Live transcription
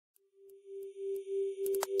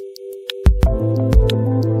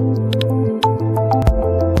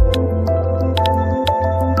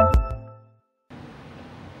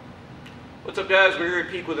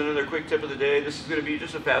peek with another quick tip of the day. This is going to be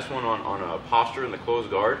just a fast one on posture in the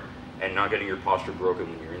closed guard and not getting your posture broken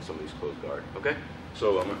when you're in somebody's closed guard, okay?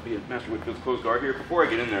 So I'm going to be in Master Whitfield's closed guard here. Before I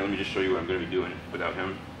get in there, let me just show you what I'm going to be doing without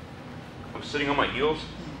him. I'm sitting on my heels,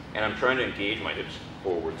 and I'm trying to engage my hips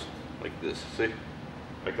forwards, like this, see?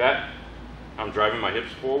 Like that. I'm driving my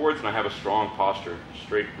hips forwards, and I have a strong posture,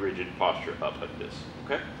 straight, rigid posture up like this,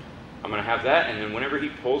 okay? I'm going to have that, and then whenever he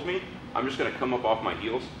pulls me, I'm just going to come up off my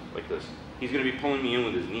heels like this. He's going to be pulling me in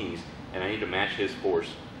with his knees, and I need to match his force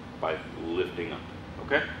by lifting up,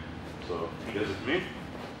 okay? So he does it to me.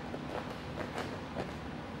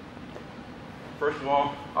 First of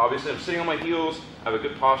all, obviously I'm sitting on my heels, I have a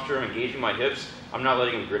good posture, I'm engaging my hips. I'm not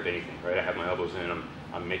letting him grip anything, right? I have my elbows in,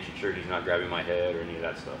 I'm making sure he's not grabbing my head or any of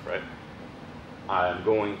that stuff, right? I'm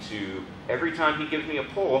going to, every time he gives me a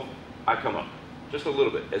pull, I come up, just a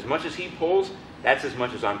little bit. As much as he pulls, that's as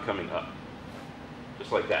much as I'm coming up.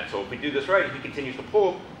 Just like that. So if we do this right, if he continues to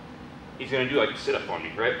pull, he's going to do like a sit-up on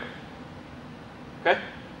me, right? Okay?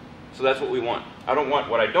 So that's what we want.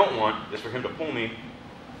 What I don't want is for him to pull me,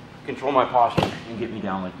 control my posture, and get me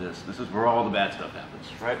down like this. This is where all the bad stuff happens,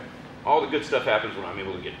 right? All the good stuff happens when I'm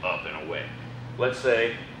able to get up and away. Let's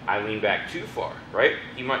say I lean back too far, right?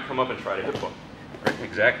 He might come up and try to hip bump, right?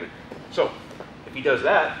 Exactly. So if he does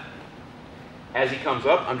that, as he comes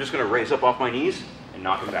up, I'm just going to raise up off my knees and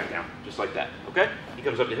knock him back down, just like that, okay? He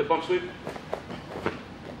comes up to hip bump sweep,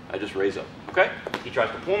 I just raise up, okay? He tries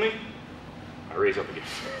to pull me, I raise up again.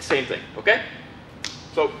 Same thing, okay?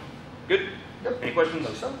 So, good? Yep. Any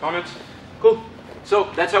questions, comments? Cool. So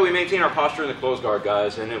that's how we maintain our posture in the closed guard,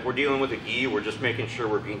 guys. And if we're dealing with a gi, we're just making sure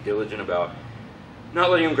we're being diligent about not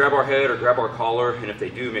letting them grab our head or grab our collar, and if they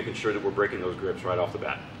do, making sure that we're breaking those grips right off the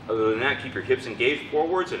bat. Other than that, keep your hips engaged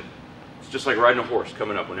forwards, and it's just like riding a horse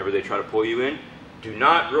coming up. Whenever they try to pull you in, do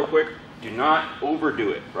not, real quick, do not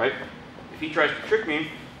overdo it, right? If he tries to trick me,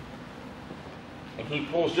 and he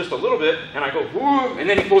pulls just a little bit, and I go, whoo, and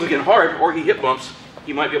then he pulls again hard, or he hip bumps,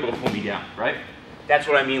 he might be able to pull me down, right? That's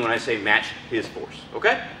what I mean when I say match his force,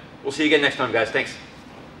 okay? We'll see you again next time, guys. Thanks.